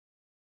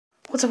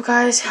What's up,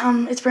 guys?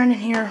 It's Brandon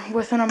here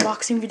with an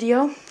unboxing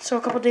video. So a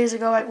couple days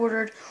ago I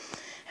ordered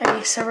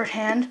a severed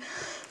hand,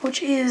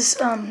 which is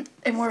a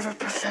more of a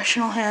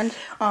professional hand.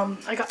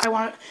 I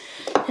want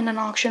it in an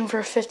auction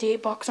for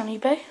 $58 on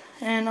eBay,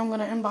 and I'm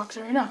gonna unbox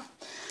it right now.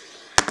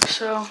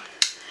 So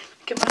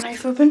get my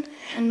knife open,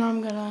 and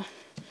I'm gonna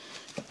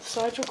the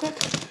sides real quick.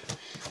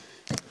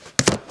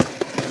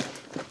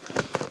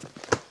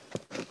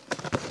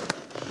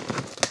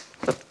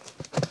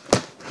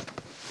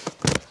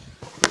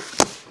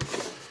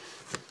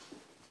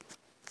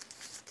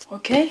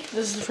 Okay,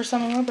 this is the first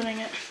time I'm opening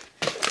it.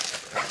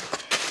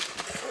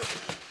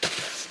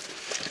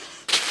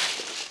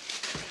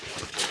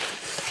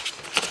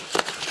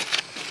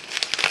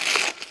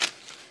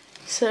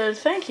 So,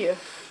 thank you.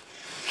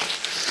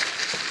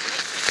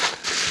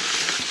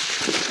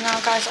 Now,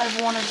 guys,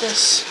 I've wanted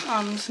this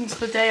since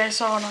the day I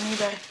saw it on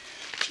eBay.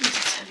 Jeez,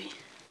 it's heavy.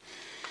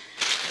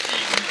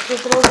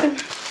 Flip it open.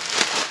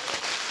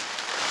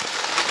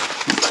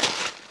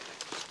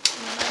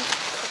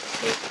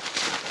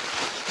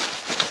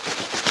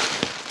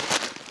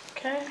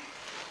 Okay.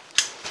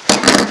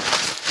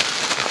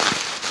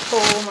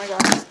 Oh my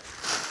god.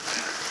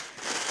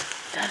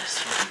 That is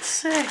fucking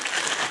sick.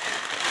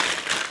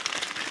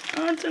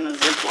 Oh, it's in a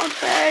Ziploc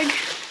bag.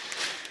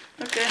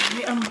 Okay, let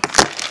me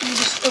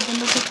just open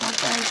the Ziploc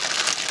bag.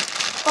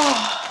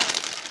 Oh,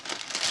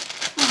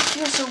 it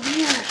feels so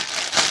weird.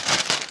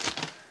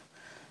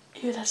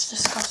 Ew, that's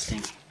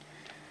disgusting.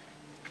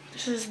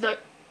 This is the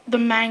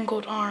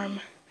mangled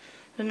arm,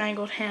 the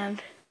mangled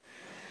hand.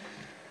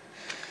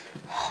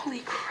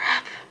 Holy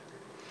crap.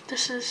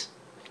 This is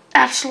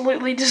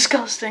absolutely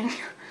disgusting.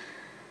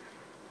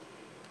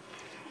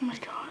 Oh my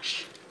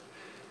gosh.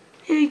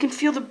 Yeah, you can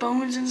feel the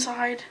bones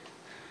inside.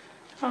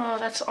 Oh,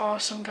 that's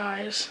awesome,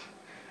 guys.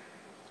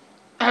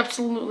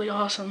 Absolutely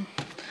awesome.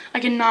 I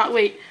cannot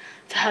wait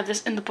to have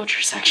this in the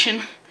butcher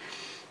section.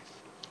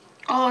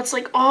 Oh, it's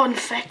like all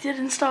infected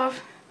and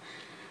stuff.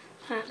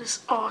 That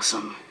is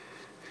awesome.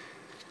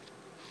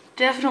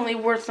 Definitely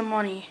worth the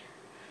money.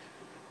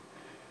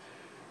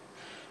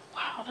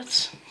 Wow,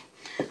 that's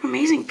an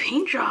amazing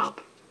paint job.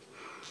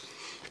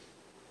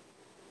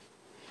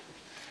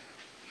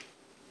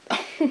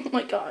 Oh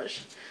my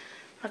gosh.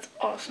 That's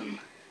awesome.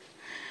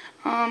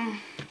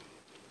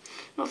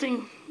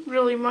 Nothing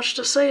really much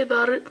to say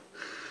about it,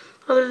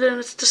 other than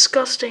it's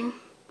disgusting.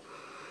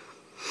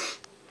 Oh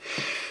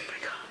my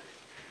god.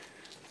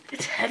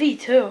 It's heavy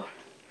too.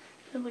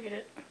 Look at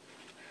it.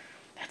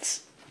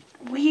 That's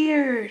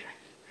weird.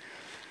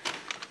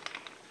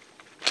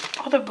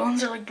 All the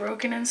bones are like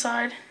broken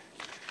inside.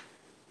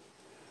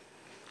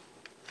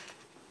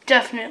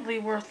 Definitely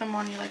worth the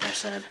money, like I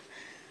said.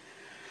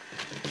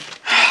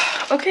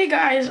 Okay,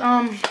 guys,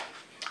 I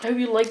hope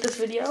you liked this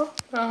video.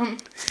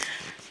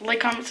 Like,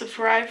 comment,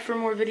 subscribe for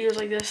more videos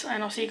like this,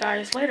 and I'll see you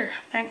guys later.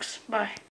 Thanks. Bye.